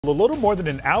A little more than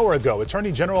an hour ago,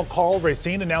 Attorney General Karl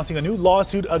Racine announcing a new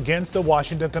lawsuit against the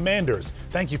Washington Commanders.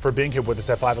 Thank you for being here with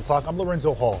us at 5 o'clock. I'm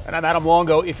Lorenzo Hall. And I'm Adam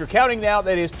Longo. If you're counting now,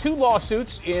 that is 2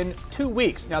 lawsuits in 2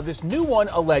 weeks. Now, this new one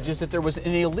alleges that there was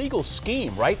an illegal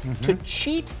scheme, right, to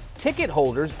cheat ticket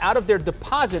holders out of their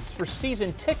deposits for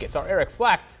season tickets. Our Eric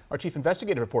Flack, our chief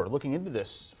investigative reporter, looking into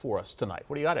this for us tonight.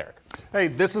 What do you got, Eric? Hey,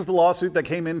 this is the lawsuit that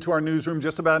came into our newsroom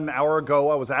just about an hour ago.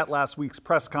 I was at last week's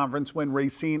press conference when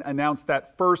Racine announced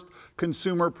that first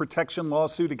consumer protection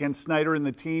lawsuit against Snyder and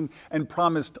the team and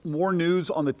promised more news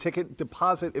on the ticket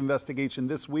deposit investigation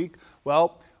this week.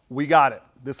 Well, we got it.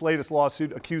 This latest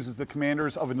lawsuit accuses the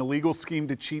Commanders of an illegal scheme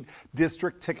to cheat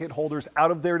district ticket holders out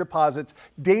of their deposits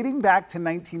dating back to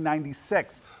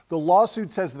 1996. The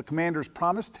lawsuit says the Commanders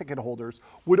promised ticket holders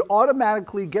would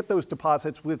automatically get those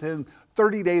deposits within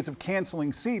 30 days of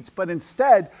canceling seats, but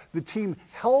instead the team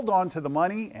held on to the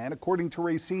money and, according to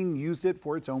Racine, used it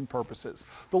for its own purposes.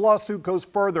 The lawsuit goes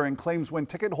further and claims when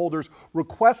ticket holders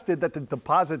requested that the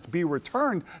deposits be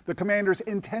returned, the Commanders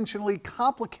intentionally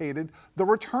complicated the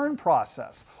return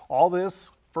process. All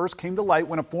this first came to light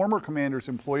when a former Commanders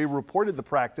employee reported the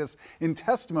practice in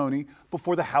testimony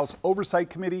before the House Oversight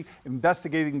Committee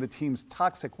investigating the team's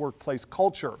toxic workplace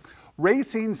culture.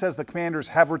 Racine says the Commanders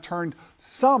have returned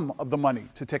some of the money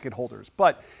to ticket holders,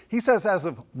 but he says as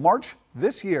of March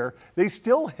this year, they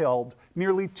still held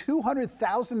nearly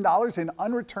 $200,000 in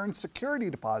unreturned security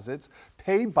deposits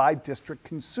paid by district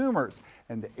consumers.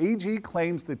 And the AG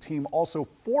claims the team also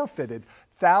forfeited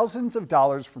thousands of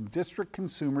dollars from district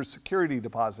consumers' security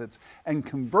deposits and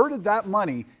converted that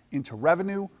money into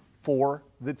revenue for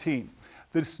the team.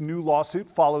 This new lawsuit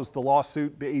follows the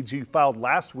lawsuit the AG filed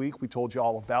last week, we told you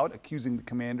all about, accusing the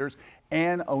Commanders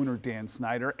and owner Dan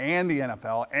Snyder and the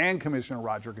NFL and Commissioner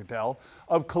Roger Goodell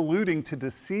of colluding to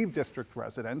deceive district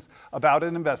residents about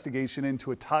an investigation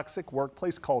into a toxic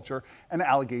workplace culture and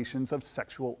allegations of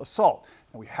sexual assault.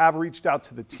 Now, we have reached out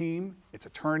to the team, its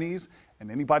attorneys, and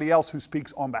anybody else who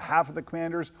speaks on behalf of the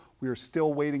Commanders. We are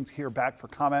still waiting to hear back for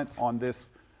comment on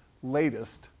this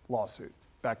latest lawsuit.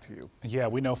 Back to you. Yeah,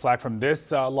 we know, Flack, from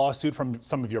this lawsuit, from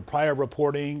some of your prior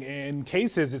reporting in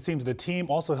cases, it seems the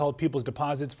team also held people's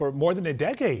deposits for more than a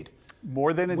decade.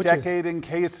 More than a decade in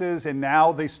cases, and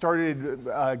now they started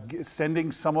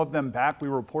sending some of them back. We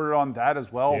reported on that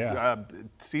as well. Yeah.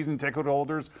 Season ticket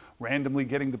holders randomly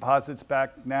getting deposits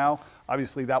back now.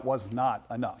 Obviously, that was not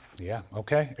enough. Yeah,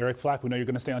 okay. Eric Flack, we know you're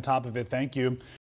going to stay on top of it. Thank you.